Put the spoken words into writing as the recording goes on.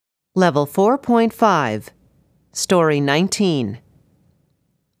Level 4.5, Story 19.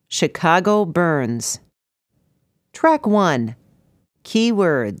 Chicago Burns. Track 1. Key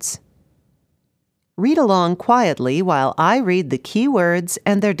words. Read along quietly while I read the key words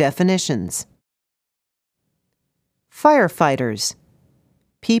and their definitions. Firefighters.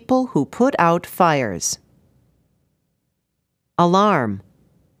 People who put out fires. Alarm.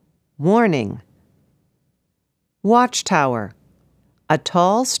 Warning. Watchtower. A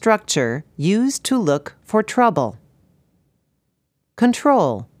tall structure used to look for trouble.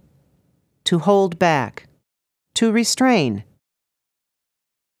 Control. To hold back. To restrain.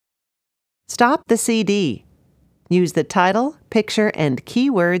 Stop the CD. Use the title, picture, and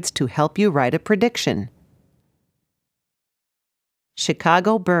keywords to help you write a prediction.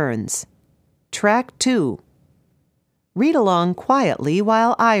 Chicago Burns. Track 2. Read along quietly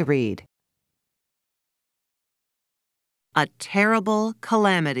while I read. A terrible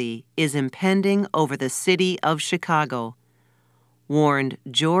calamity is impending over the city of Chicago, warned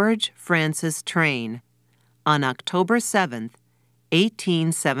George Francis Train on October 7,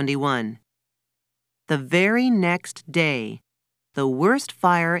 1871. The very next day, the worst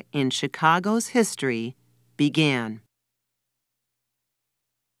fire in Chicago's history began.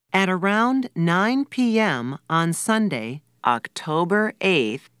 At around 9 p.m. on Sunday, October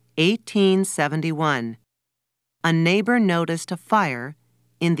 8, 1871, a neighbor noticed a fire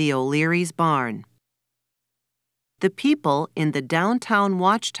in the O'Leary's barn. The people in the downtown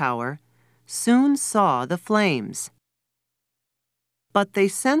watchtower soon saw the flames, but they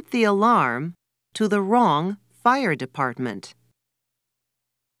sent the alarm to the wrong fire department.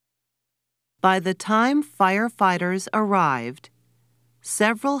 By the time firefighters arrived,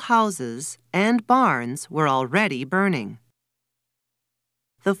 several houses and barns were already burning.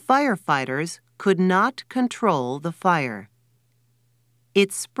 The firefighters could not control the fire.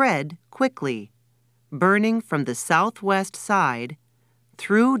 It spread quickly, burning from the southwest side,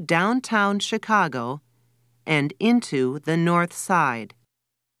 through downtown Chicago, and into the north side.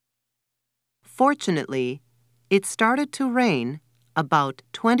 Fortunately, it started to rain about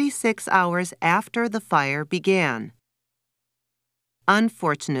 26 hours after the fire began.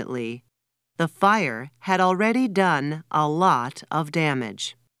 Unfortunately, the fire had already done a lot of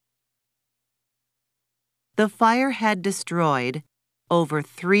damage. The fire had destroyed over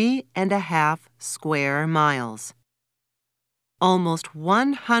 3.5 square miles. Almost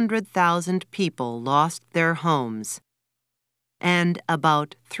 100,000 people lost their homes, and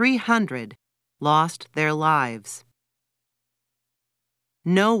about 300 lost their lives.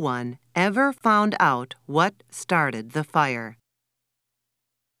 No one ever found out what started the fire.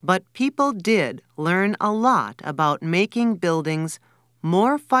 But people did learn a lot about making buildings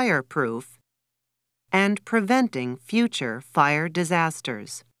more fireproof and preventing future fire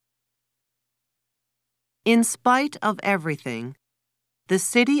disasters. In spite of everything, the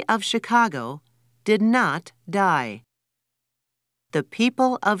city of Chicago did not die. The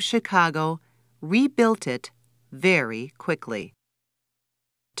people of Chicago rebuilt it very quickly.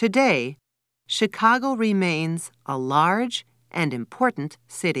 Today, Chicago remains a large and important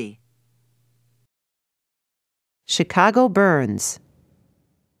city. Chicago Burns.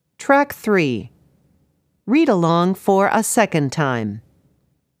 Track 3. Read along for a second time.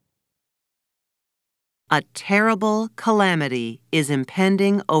 A terrible calamity is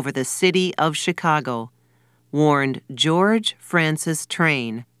impending over the city of Chicago, warned George Francis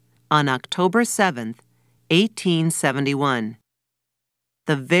Train on October 7, 1871.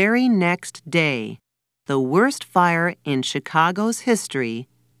 The very next day, the worst fire in Chicago's history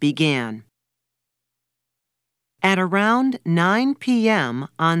began. At around 9 p.m.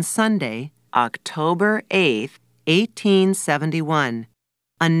 on Sunday, October 8, 1871,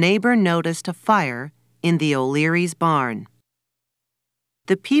 a neighbor noticed a fire in the O'Leary's barn.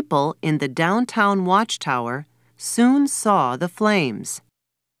 The people in the downtown watchtower soon saw the flames,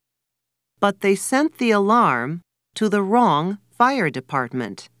 but they sent the alarm to the wrong fire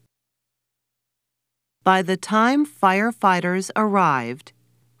department. By the time firefighters arrived,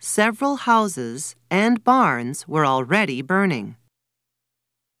 several houses and barns were already burning.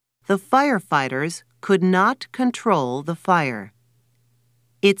 The firefighters could not control the fire.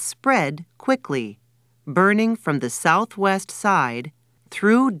 It spread quickly, burning from the southwest side,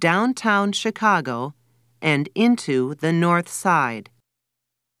 through downtown Chicago, and into the north side.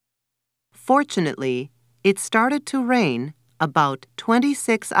 Fortunately, it started to rain about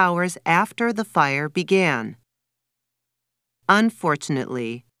 26 hours after the fire began.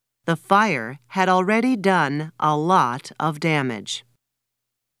 Unfortunately, the fire had already done a lot of damage.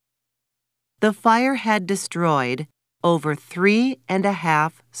 The fire had destroyed over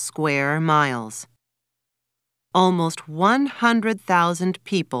 3.5 square miles. Almost 100,000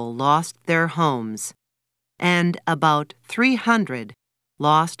 people lost their homes, and about 300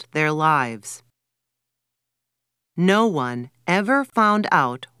 lost their lives. No one ever found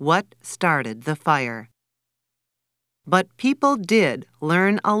out what started the fire. But people did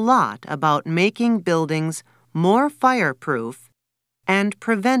learn a lot about making buildings more fireproof and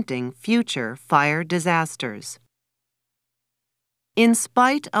preventing future fire disasters. In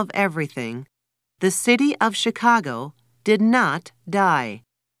spite of everything, the city of Chicago did not die.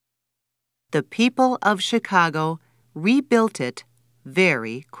 The people of Chicago rebuilt it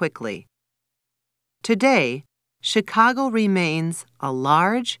very quickly. Today, Chicago remains a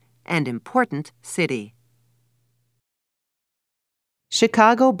large and important city.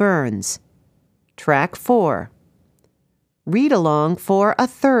 Chicago burns. Track 4. Read along for a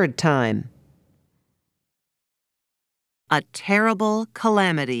third time. A terrible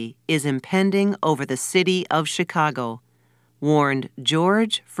calamity is impending over the city of Chicago, warned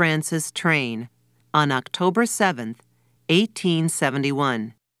George Francis Train on October 7,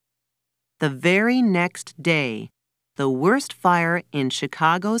 1871. The very next day, the worst fire in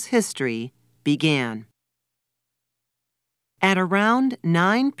Chicago's history began. At around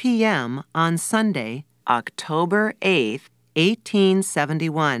 9 p.m. on Sunday, October 8,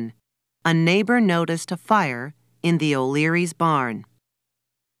 1871, a neighbor noticed a fire in the O'Leary's barn.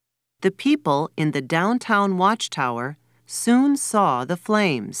 The people in the downtown watchtower soon saw the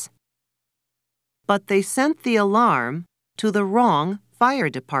flames. But they sent the alarm to the wrong fire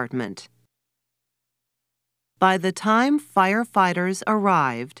department. By the time firefighters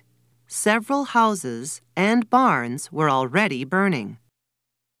arrived, several houses and barns were already burning.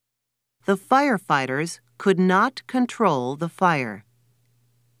 The firefighters could not control the fire.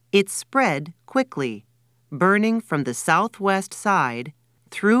 It spread quickly, burning from the southwest side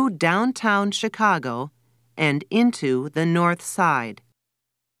through downtown Chicago and into the north side.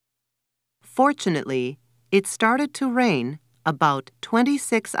 Fortunately, it started to rain about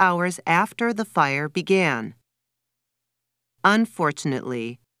 26 hours after the fire began.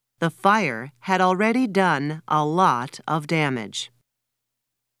 Unfortunately, the fire had already done a lot of damage.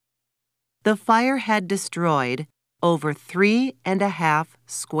 The fire had destroyed over 3.5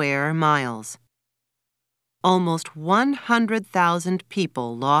 square miles. Almost 100,000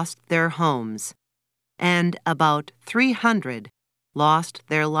 people lost their homes, and about 300 lost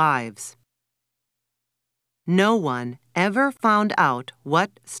their lives. No one ever found out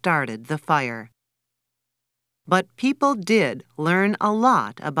what started the fire. But people did learn a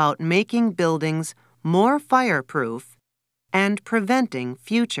lot about making buildings more fireproof and preventing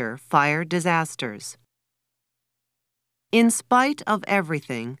future fire disasters. In spite of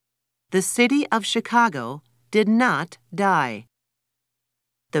everything, the city of Chicago did not die.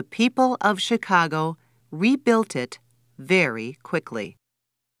 The people of Chicago rebuilt it very quickly.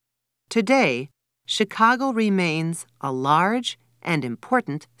 Today, Chicago remains a large and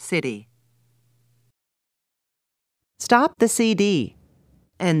important city. Stop the CD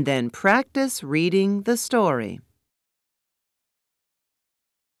and then practice reading the story.